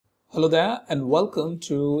Hello there and welcome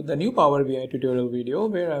to the new Power BI tutorial video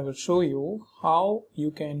where I will show you how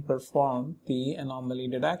you can perform the anomaly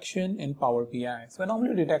detection in Power BI. So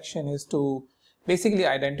anomaly detection is to basically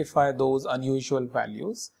identify those unusual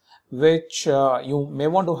values which you may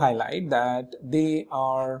want to highlight that they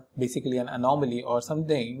are basically an anomaly or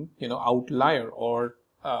something, outlier or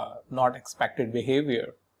not expected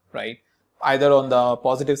behavior, right? Either on the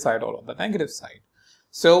positive side or on the negative side.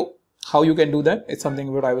 So how you can do that, it's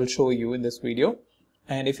something that I will show you in this video.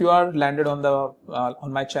 And if you are landed on the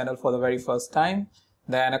on my channel for the very first time,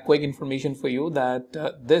 then a quick information for you that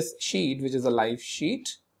this sheet, which is a live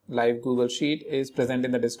sheet, live Google sheet, is present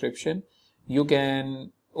in the description. You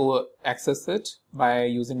can access it by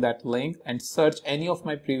using that link and search any of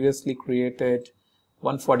my previously created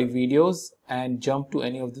 140 videos and jump to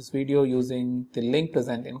any of this video using the link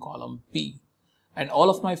present in column B. And all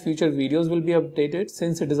of my future videos will be updated.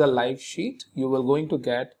 Since it is a live sheet, you will going to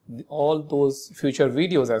get all those future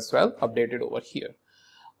videos as well updated over here.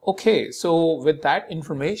 Okay, so with that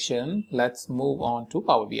information, let's move on to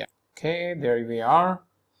Power BI. Okay, there we are.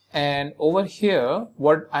 And over here,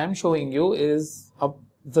 what I'm showing you is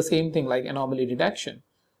the same thing like anomaly detection.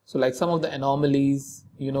 So like some of the anomalies,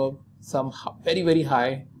 some very, very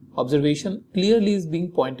high observation clearly is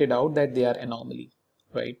being pointed out that they are anomaly,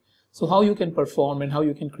 right? So how you can perform and how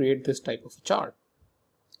you can create this type of chart.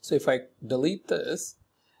 So if I delete this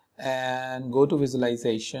and go to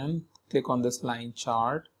visualization, click on this line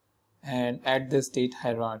chart and add this date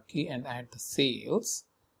hierarchy and add the sales,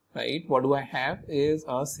 right? What do I have is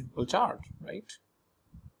a simple chart, right?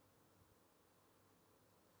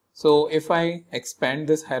 So if I expand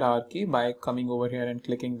this hierarchy by coming over here and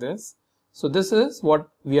clicking this, so this is what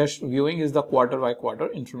we are viewing is the quarter by quarter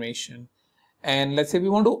information. And let's say we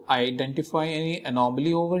want to identify any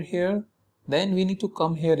anomaly over here, then we need to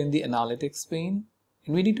come here in the analytics pane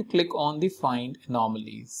and we need to click on the find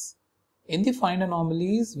anomalies. In the find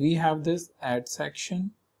anomalies, we have this add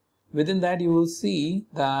section. Within that, you will see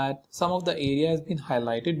that some of the area has been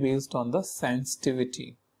highlighted based on the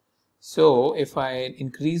sensitivity. So if I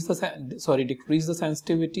decrease the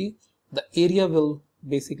sensitivity, the area will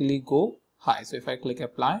basically go high. So if I click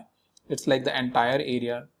apply, it's like the entire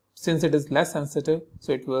area. Since it is less sensitive,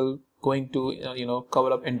 so it will going to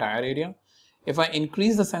cover up entire area. If I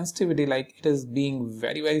increase the sensitivity, like it is being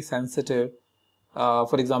very, very sensitive,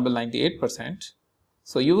 for example 98%,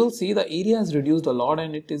 so you will see the area is reduced a lot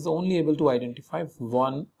and it is only able to identify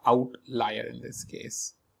one outlier in this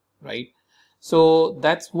case, right? So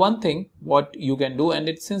that's one thing what you can do.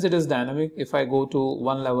 And since it is dynamic, if I go to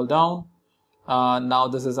one level down, now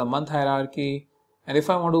this is a month hierarchy, and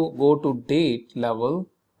if I want to go to date level,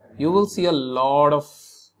 you will see a lot of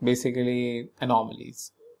basically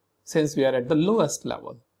anomalies since we are at the lowest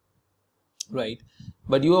level, right?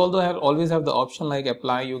 But you also always have the option like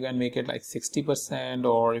apply. You can make it like 60%,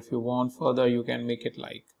 or if you want further, you can make it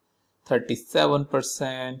like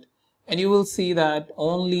 37%. And you will see that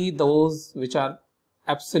only those which are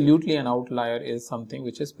absolutely an outlier is something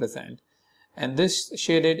which is present. And this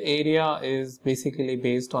shaded area is basically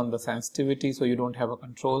based on the sensitivity, so you don't have a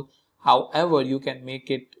control. However, you can make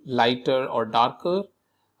it lighter or darker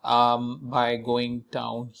by going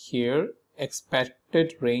down here,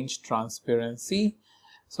 expected range transparency.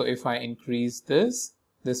 So if I increase this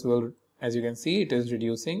will, as you can see, it is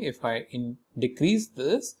reducing. If I decrease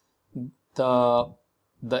this,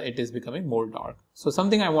 it is becoming more dark. So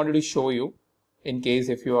something I wanted to show you in case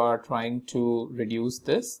if you are trying to reduce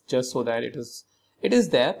this, just so that it is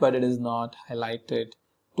there, but it is not highlighted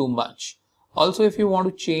too much. Also, if you want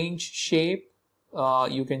to change shape,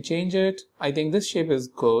 you can change it. I think this shape is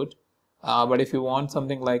good, but if you want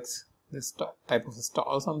something like this type of a star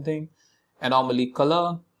or something, anomaly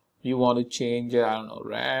color, you want to change it, I don't know,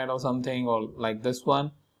 red or something, or like this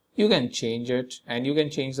one, you can change it. And you can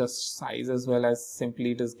change the size as well, as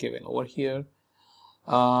simply it is given over here.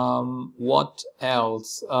 What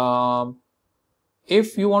else?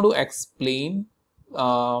 If you want to explain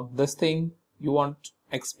this thing, you want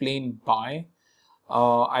explain by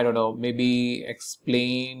I don't know, maybe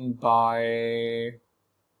explain by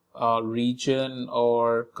region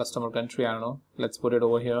or customer country, I don't know. Let's put it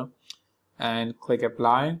over here and click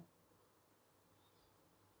apply.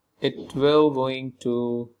 It will going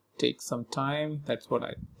to take some time, that's what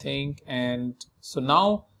I think. And so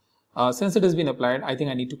now since it has been applied, I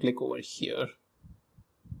think I need to click over here,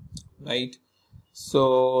 right?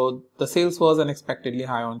 So the sales was unexpectedly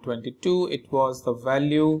high on 22. It was the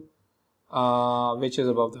value which is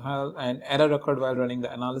above the health, and error occurred while running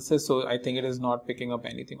the analysis. So I think it is not picking up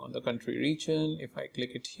anything on the country region. If I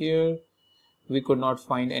click it here, we could not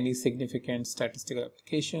find any significant statistical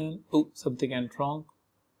application. Oh, something went wrong.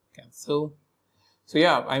 Cancel. So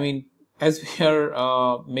yeah, I mean, as we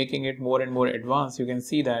are making it more and more advanced, you can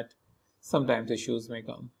see that sometimes issues may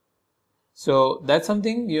come. So that's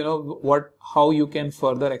something, you know, how you can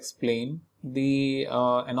further explain the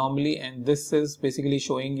anomaly, and this is basically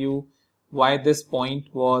showing you why this point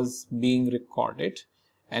was being recorded,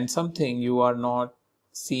 and something you are not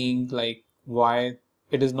seeing, like why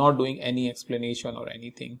it is not doing any explanation or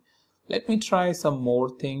anything. Let me try some more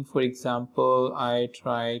thing. For example, I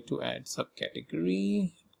try to add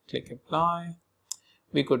subcategory, click apply.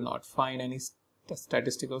 We could not find any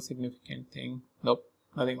statistical significant thing. Nope,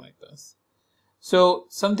 nothing like this. So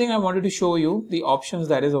something I wanted to show you, the options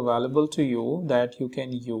that is available to you that you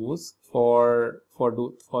can use for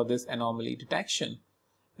this anomaly detection.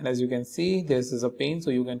 And as you can see, this is a pane, so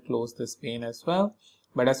you can close this pane as well.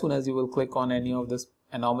 But as soon as you will click on any of this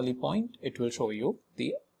anomaly point, it will show you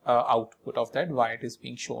the output of that, why it is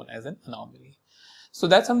being shown as an anomaly. So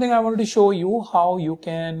that's something I wanted to show you, how you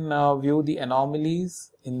can view the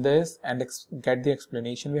anomalies in this and get the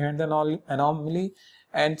explanation behind the anomaly.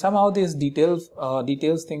 And somehow these details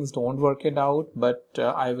things don't work it out, but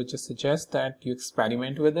I would just suggest that you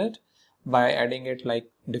experiment with it by adding it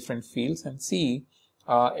like different fields and see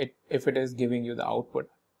if it is giving you the output.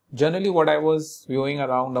 Generally, what I was viewing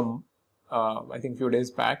around I think few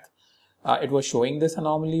days back, it was showing this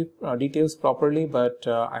anomaly details properly, but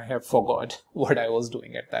I have forgot what I was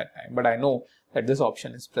doing at that time. But I know that this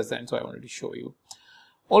option is present, so I wanted to show you.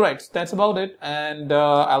 Alright, so that's about it, and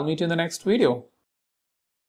I'll meet you in the next video.